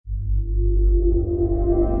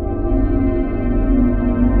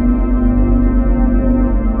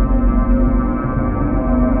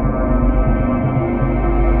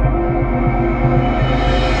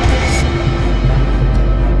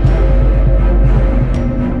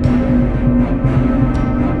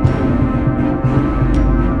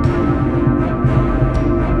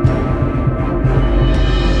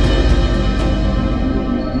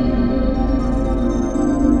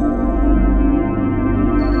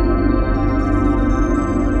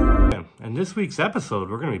this week's episode,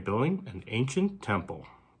 we're going to be building an ancient temple.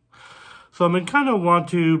 So I've been kind of want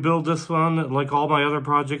to build this one, like all my other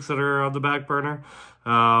projects that are on the back burner.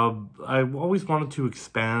 I always wanted to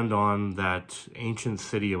expand on that ancient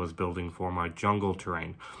city I was building for my jungle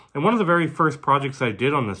terrain. And one of the very first projects I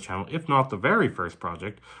did on this channel, if not the very first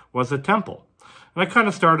project, was a temple. And I kind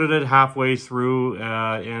of started it halfway through,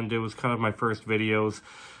 and it was kind of my first videos.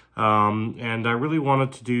 And I really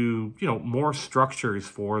wanted to do, more structures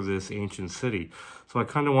for this ancient city. So I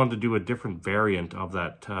kind of wanted to do a different variant of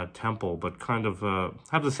that temple, but kind of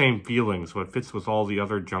have the same feeling, so it fits with all the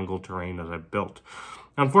other jungle terrain that I've built.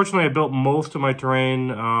 Unfortunately, I built most of my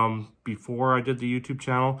terrain before I did the YouTube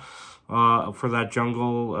channel for that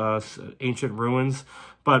jungle ancient ruins,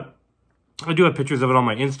 but I do have pictures of it on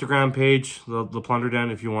my Instagram page, the Plunder Den,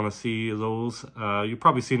 if you want to see those. You've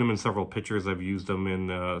probably seen them in several pictures. I've used them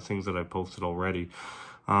in things that I've posted already.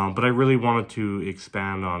 But I really wanted to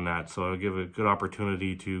expand on that, so I'll give a good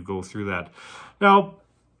opportunity to go through that. Now,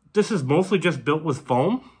 this is mostly just built with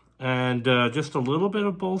foam and just a little bit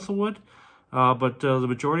of balsa wood. But the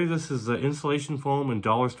majority of this is insulation foam and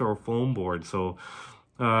dollar store foam board. So,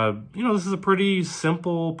 this is a pretty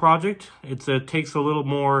simple project. It takes a little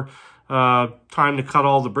more time to cut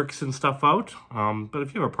all the bricks and stuff out. But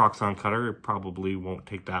if you have a Proxxon cutter, it probably won't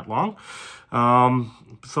take that long.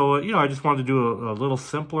 So, I just wanted to do a little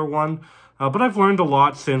simpler one. But I've learned a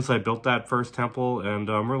lot since I built that first temple, and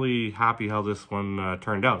I'm really happy how this one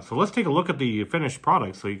turned out. So let's take a look at the finished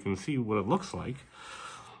product so you can see what it looks like.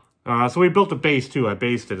 So we built a base too. I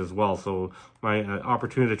based it as well. So my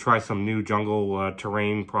opportunity to try some new jungle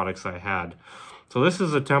terrain products I had. So this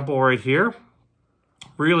is a temple right here.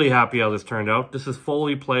 Really happy how this turned out. This is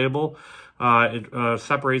fully playable. It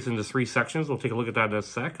separates into 3 sections. We'll take a look at that in a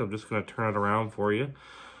sec. I'm just going to turn it around for you.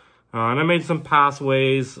 And I made some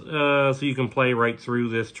pathways so you can play right through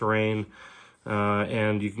this terrain.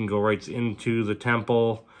 And you can go right into the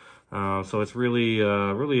temple. So it's really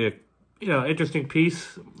a interesting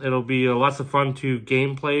piece. It'll be lots of fun to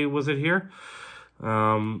gameplay with it here.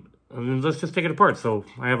 And then let's just take it apart. So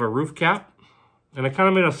I have a roof cap. And I kind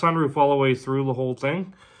of made a sunroof all the way through the whole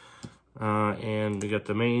thing. And we got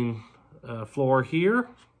the main floor here.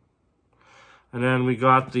 And then we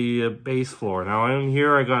got the base floor. Now in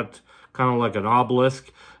here I got kind of like an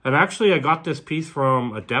obelisk. And actually I got this piece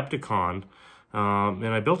from Adepticon. And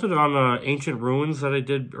I built it on ancient ruins that I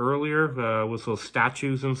did earlier with those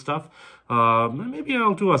statues and stuff. Maybe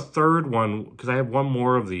I'll do a third one because I have one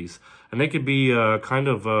more of these. And they could be kind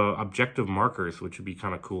of objective markers, which would be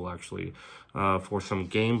kind of cool actually for some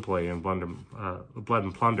gameplay in Blood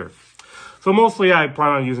and Plunder. So mostly I plan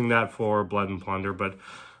on using that for Blood and Plunder, but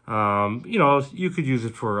you could use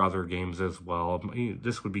it for other games as well.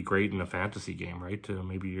 This would be great in a fantasy game, right?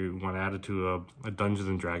 Maybe you want to add it to a Dungeons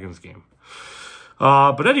and Dragons game.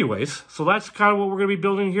 But anyways, so that's kind of what we're going to be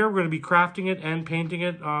building here. We're going to be crafting it and painting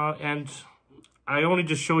it. And I only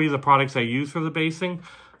just show you the products I use for the basing,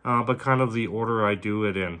 but kind of the order I do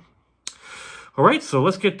it in. All right, so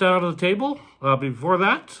let's get down to the table. Before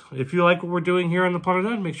that, if you like what we're doing here on the Plunder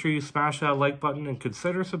Den, make sure you smash that like button and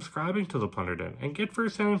consider subscribing to the Plunder Den and get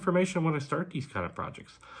first-hand information when I start these kind of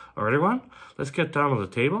projects. All right, everyone, let's get down to the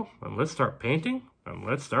table and let's start painting and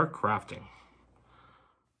let's start crafting.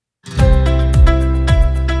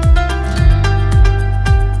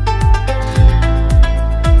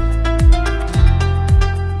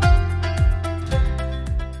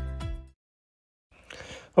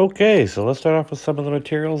 Okay, so let's start off with some of the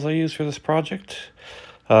materials I use for this project.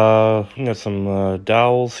 We got some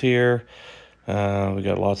dowels here. We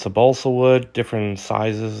got lots of balsa wood, different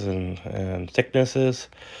sizes and thicknesses.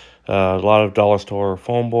 A lot of dollar store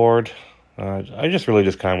foam board. I just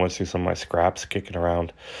kind of went through some of my scraps kicking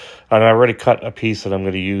around. And I already cut a piece that I'm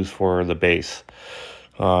going to use for the base.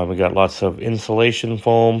 We got lots of insulation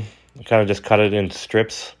foam. I kind of just cut it into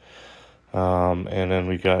strips. And then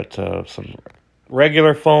we got some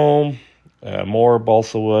regular foam, more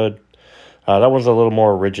balsa wood. That one's a little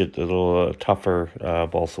more rigid, a little tougher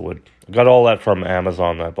balsa wood. I got all that from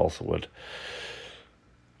Amazon, that balsa wood.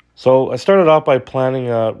 So I started off by planning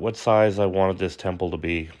out what size I wanted this temple to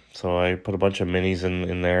be. So I put a bunch of minis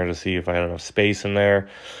in there to see if I had enough space in there.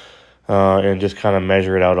 And just kind of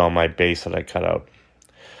measure it out on my base that I cut out.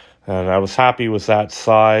 And I was happy with that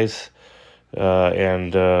size.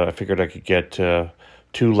 And I figured I could get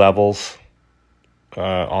 2 levels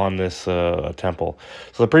on this temple.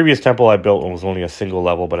 So the previous temple I built was only a single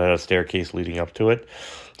level, but it had a staircase leading up to it.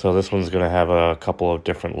 So this one's going to have a couple of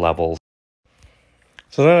different levels.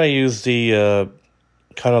 So then I used the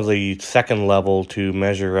kind of the second level to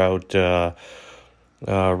measure out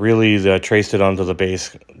Really traced it onto the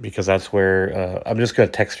base because that's where I'm just going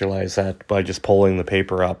to texturize that by just pulling the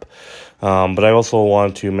paper up. But I also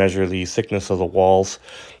want to measure the thickness of the walls.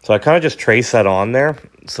 So I kind of just trace that on there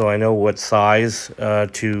so I know what size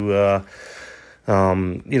to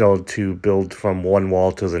build from one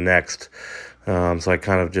wall to the next. So I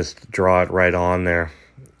kind of just draw it right on there.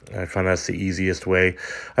 I find that's the easiest way.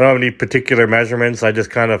 I don't have any particular measurements. I just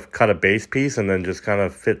kind of cut a base piece and then just kind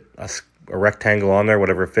of fit a rectangle on there,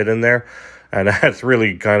 whatever fit in there. And that's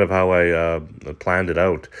really kind of how I planned it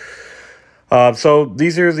out. So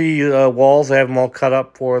these are the walls. I have them all cut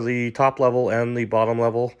up for the top level and the bottom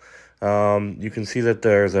level. You can see that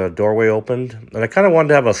there's a doorway opened. And I kind of wanted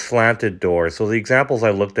to have a slanted door. So the examples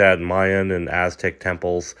I looked at in Mayan and Aztec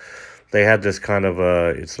temples, they had this kind of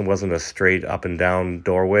it wasn't a straight up and down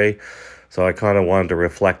doorway. So I kind of wanted to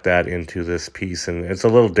reflect that into this piece. And it's a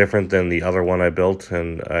little different than the other one I built.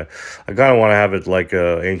 And I kind of want to have it like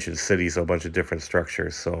an ancient city, so a bunch of different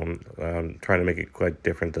structures. So I'm trying to make it quite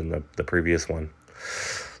different than the previous one.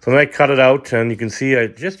 So then I cut it out, and you can see I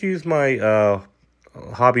just used my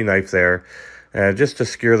hobby knife there just to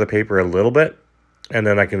skewer the paper a little bit. And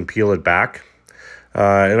then I can peel it back.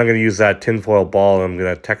 And I'm going to use that tinfoil ball. And I'm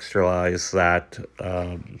going to texturize that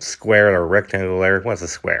square or rectangle there. What's a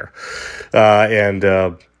square? And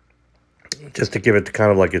just to give it kind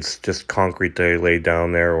of like it's just concrete they laid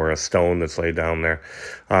down there, or a stone that's laid down there.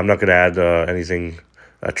 I'm not going to add anything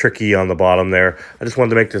tricky on the bottom there. I just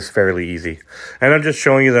wanted to make this fairly easy. And I'm just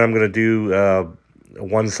showing you that I'm going to do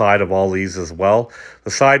one side of all these as well.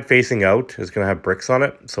 The side facing out is going to have bricks on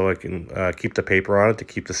it, so I can keep the paper on it to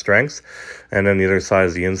keep the strength. And then the other side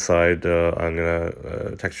is the inside. I'm going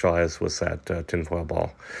to texturize with that tinfoil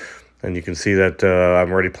ball. And you can see that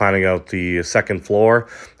I'm already planning out the second floor.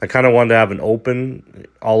 I kind of wanted to have an open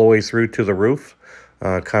all the way through to the roof,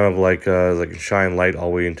 kind of like shine light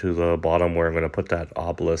all the way into the bottom where I'm going to put that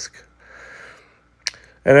obelisk.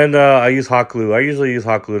 And then I use hot glue. I usually use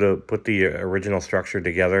hot glue to put the original structure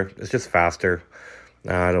together. It's just faster.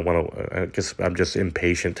 I don't want to, I'm just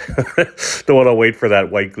impatient. Don't want to wait for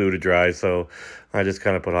that white glue to dry. So I just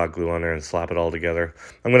kind of put hot glue on there and slap it all together.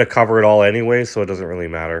 I'm going to cover it all anyway, so it doesn't really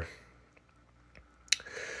matter.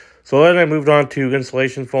 So then I moved on to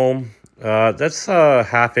insulation foam. That's a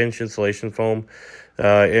 1/2-inch insulation foam.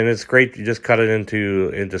 And it's great. You just cut it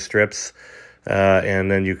into strips.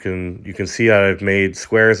 And then you can see that I've made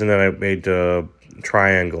squares, and then I've made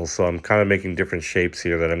triangles. So I'm kind of making different shapes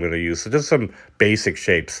here that I'm going to use. So just some basic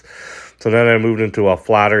shapes. So then I moved into a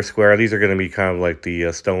flatter square. These are going to be kind of like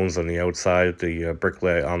the stones on the outside, the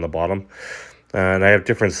bricklet on the bottom. And I have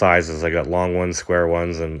different sizes. I got long ones, square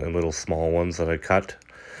ones, and little small ones that I cut.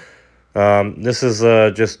 This is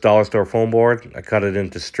just dollar store foam board. I cut it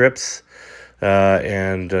into strips,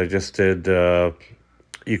 and I just did...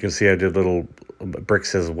 you can see I did little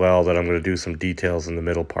bricks as well that I'm going to do some details in the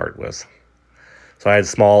middle part with. So I had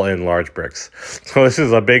small and large bricks. So this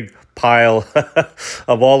is a big pile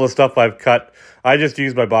of all the stuff I've cut. I just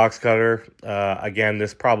used my box cutter. Again,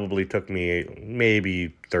 this probably took me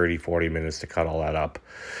maybe 30-40 minutes to cut all that up.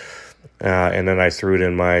 And then I threw it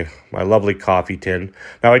in my lovely coffee tin.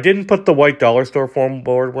 Now, I didn't put the white dollar store foam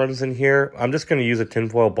board ones in here. I'm just going to use a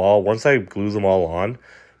tinfoil ball. Once I glue them all on,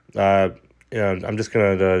 I'm just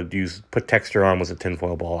going to put texture on with a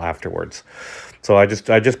tinfoil ball afterwards. So I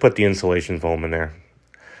just put the insulation foam in there.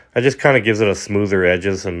 It just kind of gives it a smoother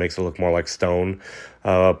edges and makes it look more like stone,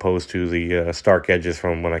 opposed to the stark edges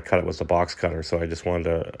from when I cut it with the box cutter. So I just wanted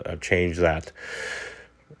to change that.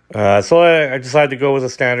 So I decided to go with a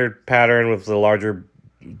standard pattern with the larger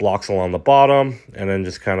blocks along the bottom, and then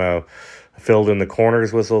just kind of filled in the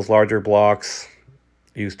corners with those larger blocks.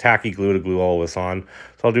 Use tacky glue to glue all this on.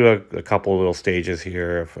 So I'll do a couple of little stages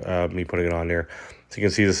here of me putting it on there. So you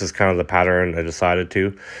can see this is kind of the pattern I decided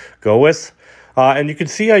to go with. And you can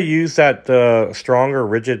see I use that stronger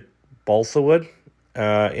rigid balsa wood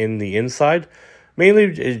in the inside. Mainly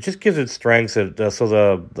it just gives it strength so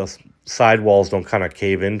the side walls don't kind of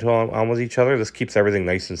cave into on with each other. This keeps everything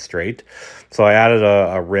nice and straight. So I added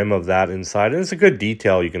a rim of that inside. And it's a good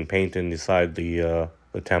detail you can paint inside the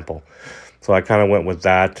temple. So I kind of went with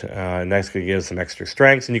that. Nice to give some extra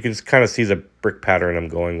strength. And you can kind of see the brick pattern I'm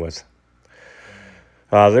going with.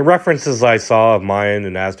 The references I saw of Mayan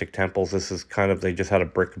and Aztec temples, this is kind of, they just had a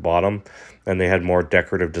brick bottom. And they had more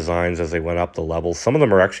decorative designs as they went up the levels. Some of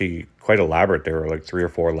them are actually quite elaborate. There were like 3 or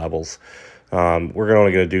 4 levels. We're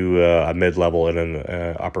only going to do a mid-level and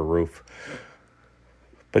an upper roof.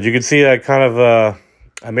 But you can see I kind of,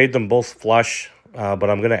 I made them both flush. But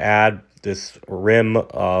I'm going to add this rim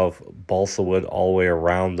of balsa wood all the way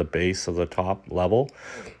around the base of the top level.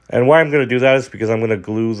 And why I'm going to do that is because I'm going to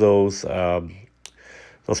glue those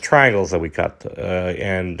triangles that we cut,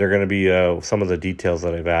 and they're going to be some of the details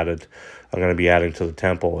that I've added. I'm going to be adding to the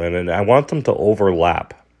temple, and then I want them to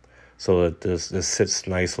overlap so that this sits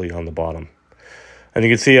nicely on the bottom. And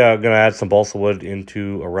you can see I'm going to add some balsa wood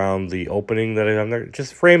into around the opening that I have there.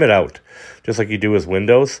 Just frame it out, just like you do with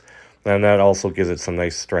windows, and that also gives it some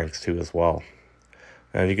nice strength too as well.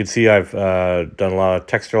 And you can see I've done a lot of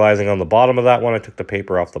texturizing on the bottom of that one. I took the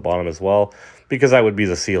paper off the bottom as well, because that would be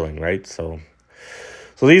the ceiling, right? So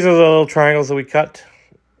these are the little triangles that we cut.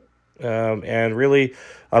 And really,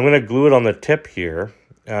 I'm going to glue it on the tip here.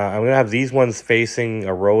 I'm going to have these ones facing,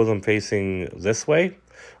 a row of them facing this way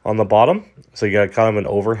on the bottom. So you got kind of an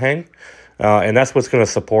overhang. And that's what's going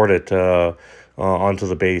to support it onto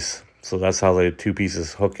the base. So that's how the two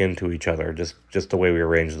pieces hook into each other, just the way we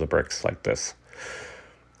arrange the bricks like this.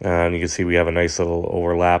 And you can see we have a nice little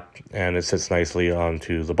overlap, and it sits nicely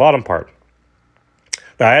onto the bottom part.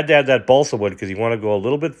 Now, I had to add that balsa wood because you want to go a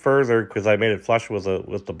little bit further, because I made it flush with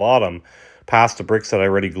the bottom past the bricks that I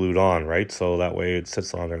already glued on, right? So that way it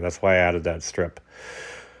sits on there. That's why I added that strip.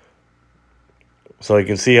 So you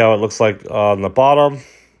can see how it looks like on the bottom.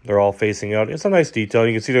 They're all facing out. It's a nice detail.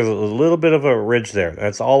 You can see there's a little bit of a ridge there.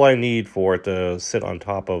 That's all I need for it to sit on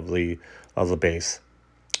top of the base.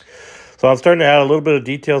 So I'm starting to add a little bit of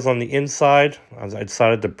details on the inside. I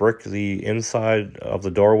decided to brick the inside of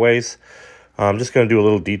the doorways. I'm just going to do a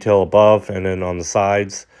little detail above and then on the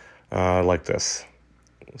sides like this.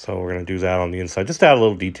 So we're going to do that on the inside. Just add a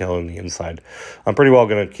little detail in the inside. I'm pretty well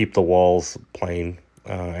going to keep the walls plain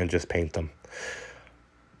and just paint them.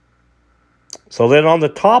 So then on the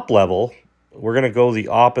top level, we're going to go the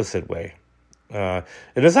opposite way. And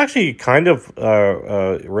this actually kind of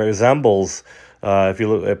resembles, if you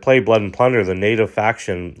look at play Blood and Plunder, the native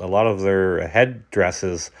faction, a lot of their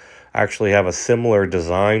headdresses actually have a similar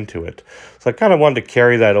design to it. So I kind of wanted to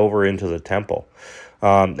carry that over into the temple.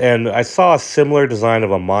 And I saw a similar design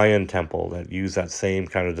of a Mayan temple that used that same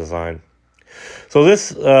kind of design. So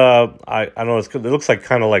this, I don't know, it looks like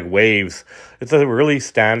kind of like waves. It's a really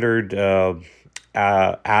standard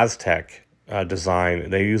Aztec design.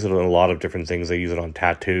 They use it on a lot of different things. They use it on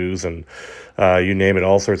tattoos and you name it,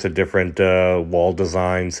 all sorts of different wall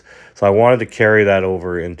designs. So I wanted to carry that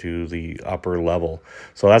over into the upper level.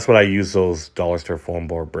 So that's what I use those dollar store foam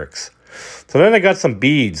board bricks. So then I got some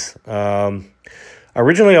beads.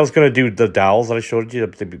 Originally, I was going to do the dowels that I showed you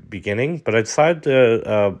at the beginning, but I decided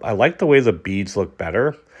to, I like the way the beads look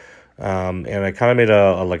better. And I kind of made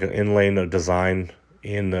like an inlay design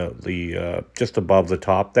in the just above the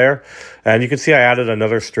top there. And you can see I added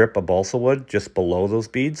another strip of balsa wood just below those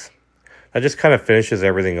beads. That just kind of finishes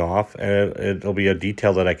everything off, and it'll be a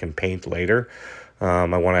detail that I can paint later. I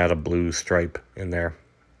want to add a blue stripe in there.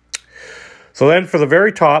 So then for the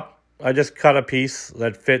very top, I just cut a piece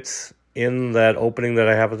that fits in that opening that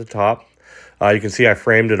I have at the top. You can see I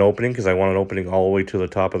framed an opening because I want an opening all the way to the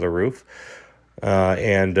top of the roof.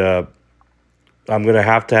 And I'm going to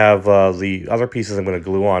have the other pieces I'm going to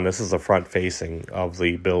glue on. This is the front facing of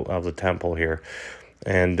the temple here.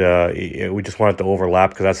 And we just want it to overlap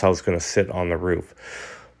because that's how it's going to sit on the roof.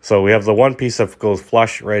 So we have the one piece that goes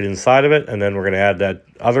flush right inside of it, and then we're going to add that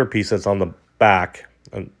other piece that's on the back.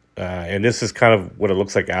 And this is kind of what it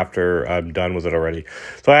looks like after I'm done with it already.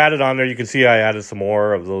 So I added on there. You can see I added some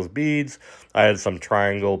more of those beads. I had some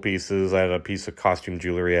triangle pieces. I had a piece of costume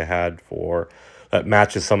jewelry I had that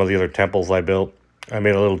matches some of the other temples I built. I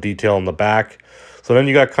made a little detail in the back. So then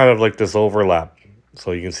you got kind of like this overlap.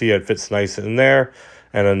 So you can see it fits nice in there,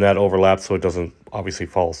 and then that overlaps so it doesn't obviously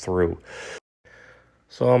fall through.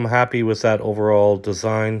 So I'm happy with that overall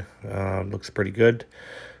design. Looks pretty good.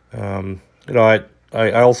 You know,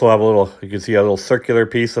 I also have a little, you can see a little circular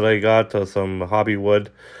piece that I got, some hobby wood.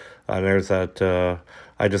 And there's that,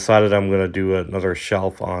 I decided I'm going to do another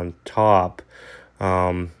shelf on top.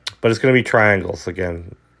 But it's going to be triangles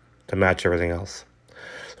again to match everything else.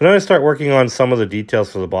 So then I start working on some of the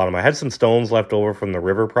details for the bottom. I had some stones left over from the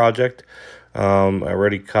river project. I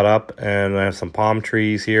already cut up, and I have some palm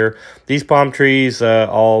trees here. These palm trees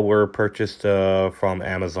all were purchased from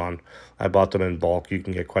Amazon. I bought them in bulk. You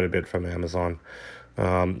can get quite a bit from Amazon.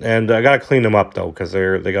 And I got to clean them up, though, because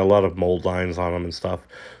they got a lot of mold lines on them and stuff.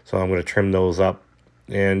 So I'm going to trim those up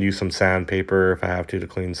and use some sandpaper if I have to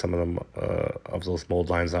clean some of them of those mold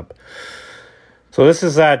lines up. So this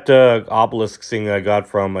is that obelisk thing I got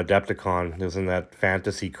from Adepticon. It was in that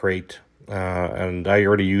fantasy crate. And I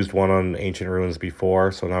already used one on Ancient Ruins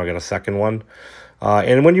before, so now I got a second one.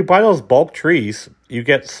 And when you buy those bulk trees, you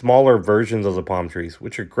get smaller versions of the palm trees,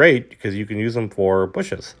 which are great because you can use them for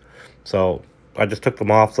bushes. So I just took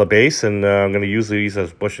them off the base, and I'm going to use these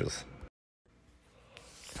as bushes.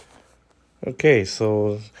 Okay,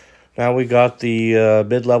 so now we got the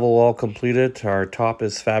mid-level wall completed. Our top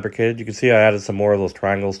is fabricated. You can see I added some more of those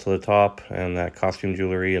triangles to the top and that costume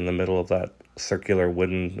jewelry in the middle of that circular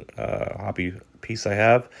wooden hobby piece I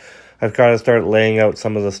have. I've kind of started laying out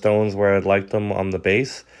some of the stones where I'd like them on the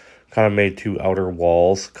base. Kind of made 2 outer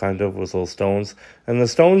walls, kind of, with those stones. And the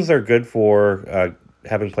stones are good for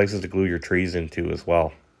having places to glue your trees into as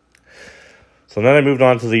well. So then I moved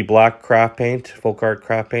on to the black craft paint, folk art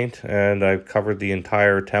craft paint, and I've covered the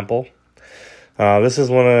entire temple. This is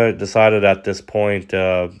when I decided at this point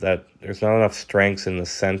that there's not enough strengths in the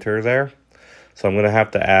center there. So I'm going to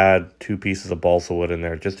have to add 2 pieces of balsa wood in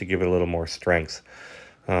there just to give it a little more strength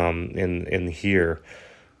in here.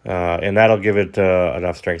 And that'll give it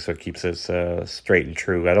enough strength so it keeps it straight and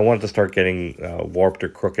true. I don't want it to start getting warped or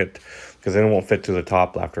crooked, because then it won't fit to the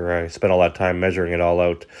top after I spent all that time measuring it all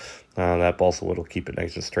out. That balsa wood will keep it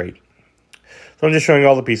nice and straight. So I'm just showing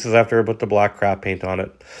all the pieces after I put the black craft paint on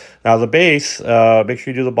it. Now the base, make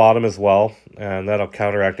sure you do the bottom as well, and that'll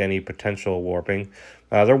counteract any potential warping.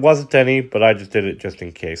 There wasn't any, but I just did it just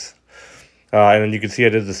in case. And then you can see I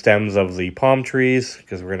did the stems of the palm trees,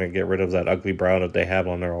 because we're going to get rid of that ugly brown that they have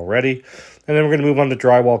on there already. And then we're going to move on to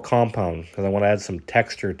drywall compound, because I want to add some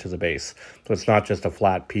texture to the base. So it's not just a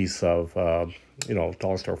flat piece of,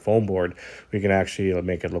 dollar store foam board. We can actually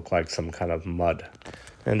make it look like some kind of mud.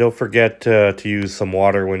 And don't forget to use some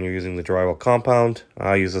water when you're using the drywall compound.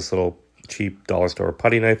 I use this little cheap dollar store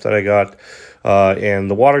putty knife that I got.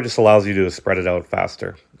 And the water just allows you to spread it out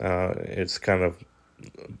faster. It's kind of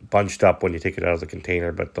bunched up when you take it out of the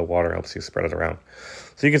container, but the water helps you spread it around.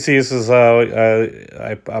 So you can see this is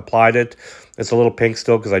I applied it. It's a little pink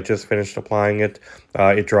still because I just finished applying it.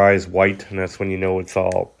 It dries white, and that's when you know it's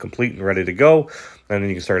all complete and ready to go. And then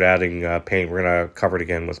you can start adding paint. We're going to cover it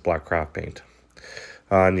again with black craft paint.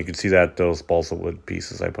 And you can see that those balsa wood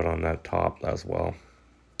pieces I put on that top as well.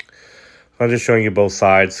 I'm just showing you both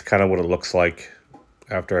sides, kind of what it looks like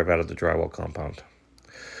after I've added the drywall compound.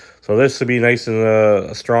 So this should be nice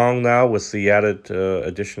and strong now with the added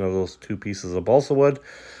addition of those 2 pieces of balsa wood.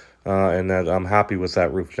 And that I'm happy with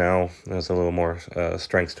that roof now. There's a little more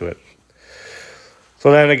strength to it.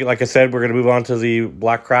 So then, like I said, we're going to move on to the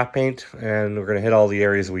black craft paint. And we're going to hit all the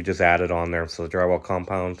areas we just added on there. So the drywall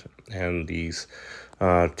compound and these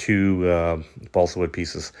 2 balsa wood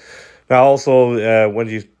pieces. Now also, when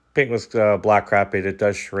you paint with black craft paint, it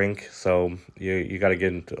does shrink. So you got to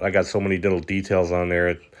get into, I got so many little details on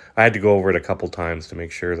there. I had to go over it a couple times to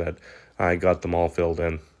make sure that I got them all filled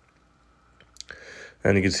in.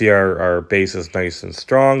 And you can see our base is nice and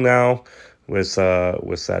strong now with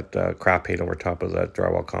that craft paint over top of that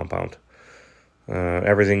drywall compound.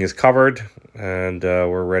 Everything is covered, and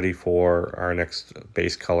we're ready for our next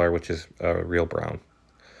base color, which is real brown.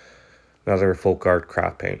 Another folk art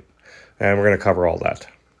craft paint. And we're going to cover all that.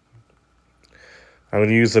 I'm going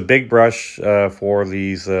to use a big brush for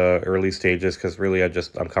these early stages, because really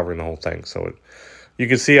I'm covering the whole thing. So you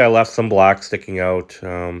can see I left some black sticking out.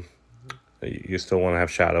 You still want to have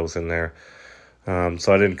shadows in there.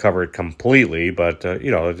 So I didn't cover it completely, but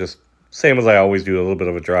just same as I always do, a little bit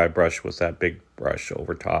of a dry brush with that big brush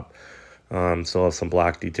over top. Still have some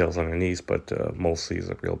black details underneath, but mostly is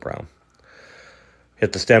a real brown.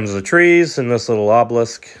 Hit the stems of the trees in this little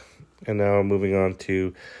obelisk. And now moving on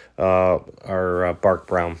to our bark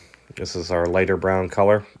brown. This is our lighter brown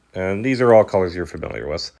color, and these are all colors you're familiar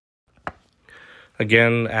with.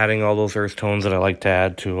 Again, adding all those earth tones that I like to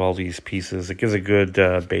add to all these pieces. It gives a good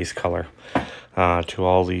base color to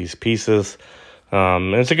all these pieces.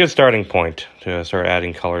 And it's a good starting point to start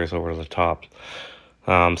adding colors over the top.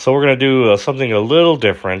 So we're going to do something a little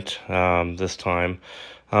different this time.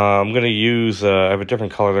 I'm going to use, I have a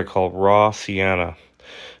different color there called Raw Sienna.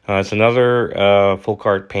 It's another folk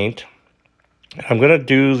art paint. I'm going to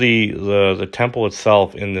do the temple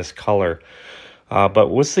itself in this color.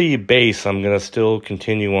 But with the base, I'm going to still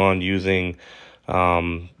continue on using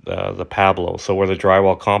the Pablo, so where the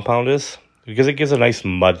drywall compound is, because it gives a nice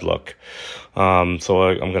mud look. So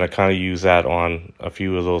I'm going to kind of use that on a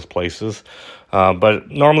few of those places. But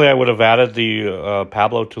normally I would have added the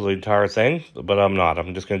Pablo to the entire thing, but I'm not.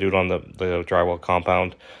 I'm just going to do it on the drywall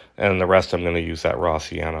compound. And the rest I'm going to use that raw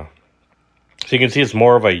sienna. So you can see it's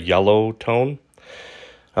more of a yellow tone.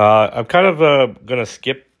 I'm kind of going to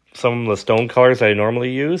skip some of the stone colors I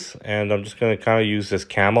normally use. And I'm just going to kind of use this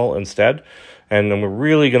camel instead. And I'm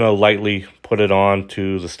really going to lightly put it on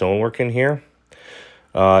to the stonework in here.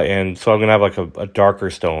 And so I'm going to have like a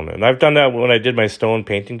darker stone. And I've done that when I did my stone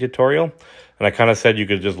painting tutorial. And I kind of said you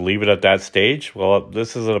could just leave it at that stage. Well,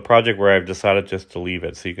 this is a project where I've decided just to leave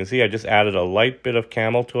it. So you can see I just added a light bit of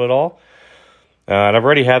camel to it all. And I've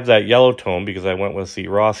already had that yellow tone because I went with the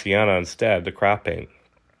raw sienna instead, the craft paint.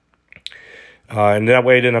 And that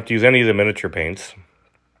way I didn't have to use any of the miniature paints.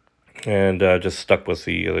 And just stuck with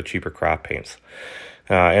the cheaper craft paints.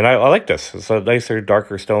 And I like this. It's a nicer,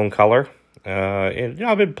 darker stone color. And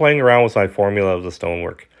I've been playing around with my formula of the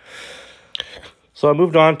stonework. So I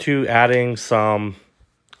moved on to adding some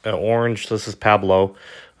orange. This is Pablo.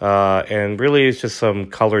 And really it's just some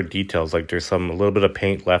colored details. Like there's a little bit of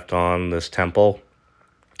paint left on this temple.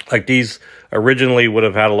 Like these originally would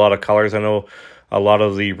have had a lot of colors. I know a lot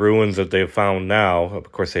of the ruins that they've found now,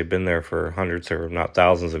 of course they've been there for hundreds or not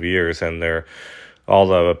thousands of years, and all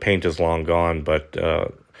the paint is long gone, but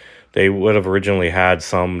they would have originally had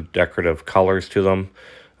some decorative colors to them.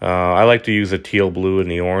 I like to use the teal blue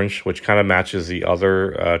and the orange, which kind of matches the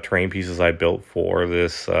other terrain pieces I built for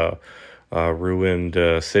this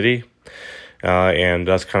ruined city. And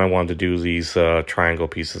that's kind of wanted to do these triangle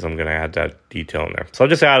pieces. I'm going to add that detail in there. So I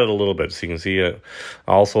just added a little bit so you can see it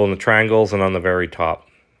also in the triangles and on the very top.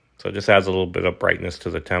 So it just adds a little bit of brightness to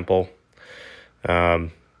the temple.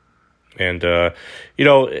 You know,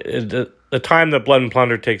 the time that Blood and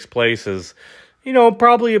Plunder takes place is, you know,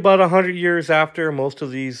 probably about 100 years after most of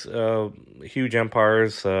these huge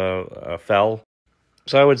empires fell.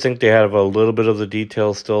 So I would think they have a little bit of the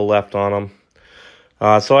detail still left on them.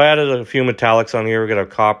 So I added a few metallics on here. We got a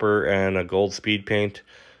copper and a gold speed paint.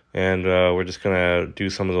 And we're just going to do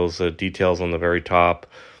some of those details on the very top.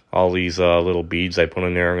 All these little beads I put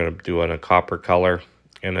in there, I'm going to do in a copper color.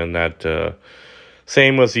 And then that,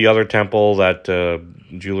 same with the other temple, that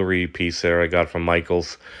jewelry piece there I got from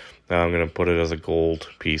Michael's. I'm going to put it as a gold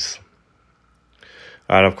piece.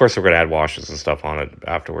 And of course, we're going to add washes and stuff on it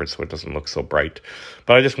afterwards so it doesn't look so bright.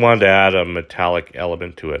 But I just wanted to add a metallic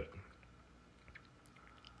element to it.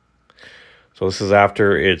 So this is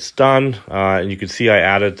after it's done. And you can see I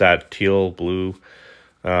added that teal blue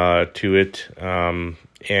to it. And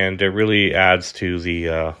it really adds to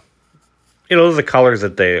the, you know, the colors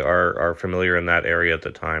that they are familiar in that area at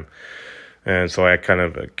the time. And so I kind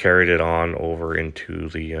of carried it on over into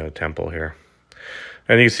the temple here.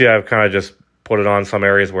 And you see I've kind of just put it on some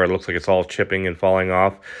areas where it looks like it's all chipping and falling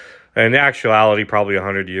off. And in actuality, probably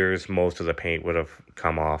 100 years, most of the paint would have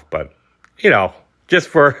come off. But, you know, just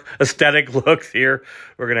for aesthetic looks here,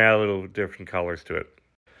 we're going to add a little different colors to it.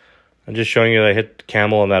 I'm just showing you that I hit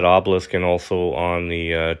camel on that obelisk and also on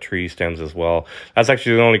the tree stems as well. That's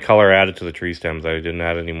actually the only color added to the tree stems. I didn't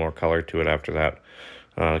add any more color to it after that.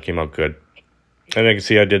 It came out good. And you can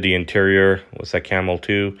see I did the interior with that camel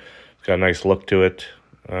too. It's got a nice look to it.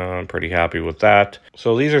 I'm pretty happy with that.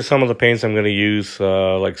 So these are some of the paints I'm going to use,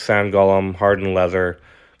 like Sand Golem, Hardened Leather,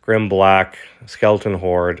 Grim Black, Skeleton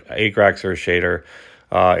Horde, Agrax Earth Shader,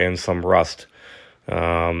 and some Rust. That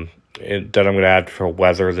I'm going to add for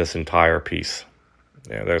weather this entire piece.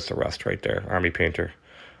 Yeah, there's the Rust right there, Army Painter.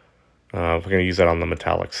 We're going to use that on the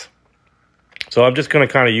metallics. So I'm just going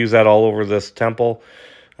to kind of use that all over this temple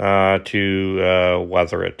to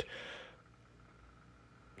weather it.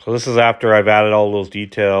 So this is after I've added all those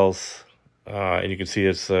details, and you can see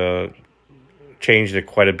it's changed it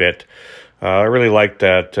quite a bit. I really like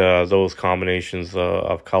that those combinations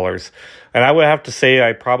of colors. And I would have to say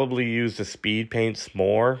I probably use the speed paints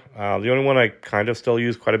more. The only one I kind of still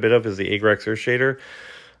use quite a bit of is the Agrax Earth Shader.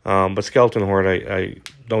 But Skeleton Horde I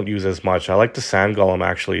don't use as much. I like the Sand Golem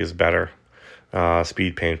actually is better.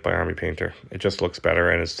 Speed paint by Army Painter. It just looks better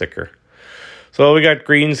and it's thicker. So we got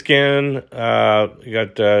green skin, we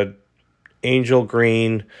got angel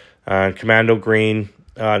green, commando green.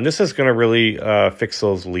 And this is going to really fix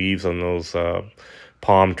those leaves on those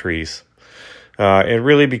palm trees. And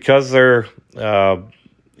really because they're, you know,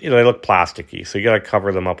 they look plasticky. So you got to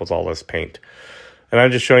cover them up with all this paint. And I'm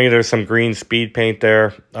just showing you there's some green speed paint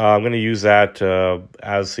there. I'm going to use that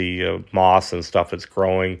as the moss and stuff that's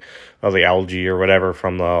growing, or the algae or whatever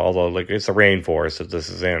from the, although like it's a rainforest that this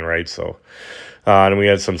is in, right? So, and we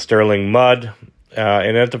had some sterling mud.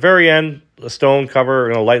 And at the very end, the stone cover,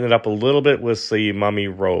 we're going to lighten it up a little bit with the mummy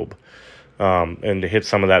robe and to hit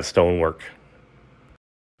some of that stonework.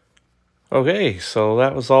 Okay, so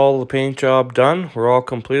that was all the paint job done. We're all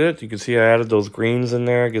completed. You can see I added those greens in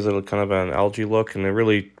there. It gives it a kind of an algae look, and it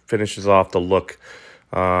really finishes off the look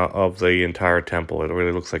of the entire temple. It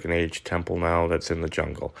really looks like an aged temple now that's in the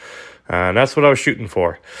jungle. And that's what I was shooting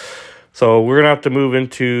for. So we're going to have to move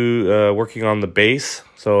into working on the base.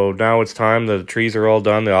 So now it's time. The trees are all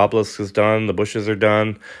done. The obelisk is done. The bushes are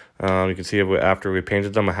done. You can see after we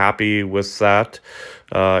painted them, I'm happy with that.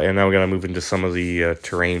 And now we're going to move into some of the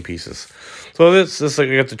terrain pieces. So So this I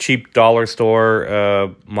got the cheap dollar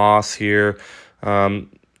store moss here.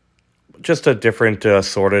 Just a different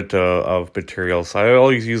assorted of materials. I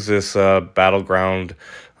always use this Battleground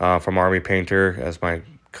from Army Painter as my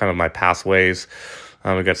pathways.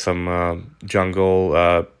 We got some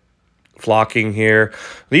jungle flocking here.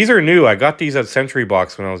 These are new. I got these at Century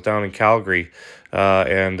Box when I was down in Calgary,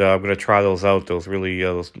 and I'm gonna try those out. Those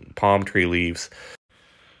those palm tree leaves.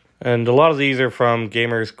 And a lot of these are from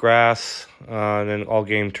Gamer's Grass, and then All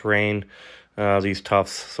Game Terrain, these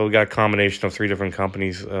tufts. So we got a combination of 3 different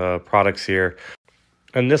companies' products here.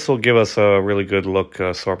 And this will give us a really good look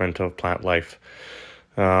assortment of plant life.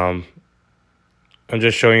 I'm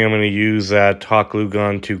just showing you I'm going to use that hot glue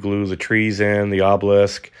gun to glue the trees in, the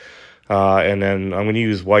obelisk. And then I'm going to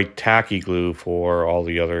use white tacky glue for all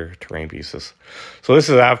the other terrain pieces. So this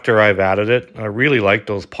is after I've added it. I really like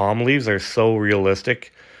those palm leaves. They're so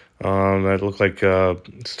realistic. That look like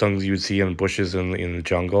things you would see in bushes in the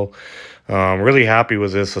jungle. Really happy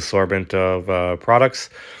with this assortment of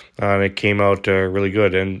products. It came out really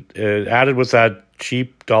good. And it added with that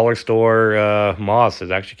cheap dollar store moss.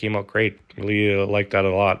 It actually came out great. Really like that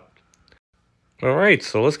a lot. All right,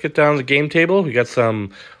 so let's get down to the game table. We got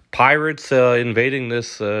some pirates invading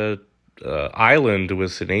this island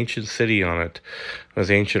with an ancient city on it.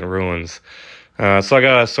 There's ancient ruins. So I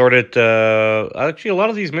got assorted. Actually, a lot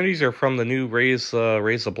of these minis are from the new Raise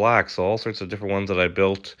the Black. So all sorts of different ones that I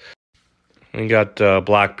built. You got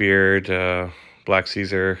Blackbeard, Black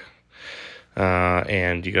Caesar,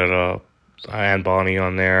 and you got Anne Bonny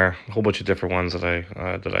on there. A whole bunch of different ones that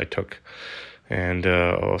I took and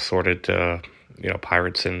assorted.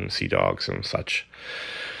 Pirates and sea dogs and such.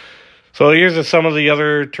 So here's some of the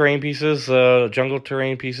other terrain pieces, jungle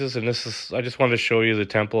terrain pieces, and I just wanted to show you the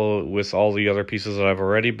temple with all the other pieces that I've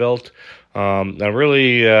already built. I'm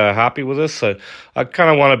really happy with this. I kind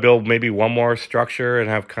of want to build maybe one more structure and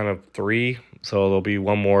have kind of 3. So there'll be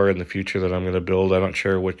one more in the future that I'm going to build. I'm not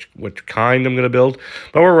sure which kind I'm going to build,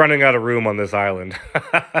 but we're running out of room on this island.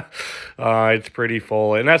 It's pretty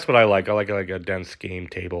full, and that's what I like. I like a dense game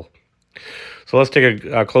table. So let's take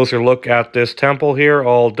a closer look at this temple here,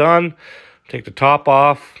 all done. Take the top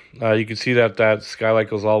off. You can see that skylight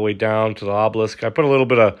goes all the way down to the obelisk. I put a little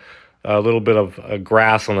bit of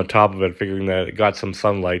grass on the top of it, figuring that it got some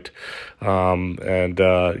sunlight,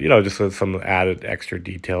 just some added extra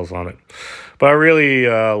details on it. But I really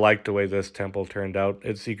like the way this temple turned out.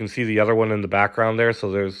 You can see the other one in the background there, so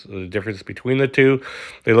there's a difference between the two.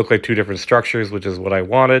 They look like 2 different structures, which is what I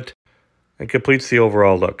wanted, and completes the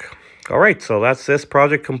overall look. All right, so that's this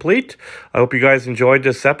project complete. I hope you guys enjoyed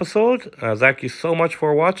this episode. Thank you so much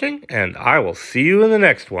for watching, and I will see you in the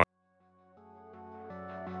next one.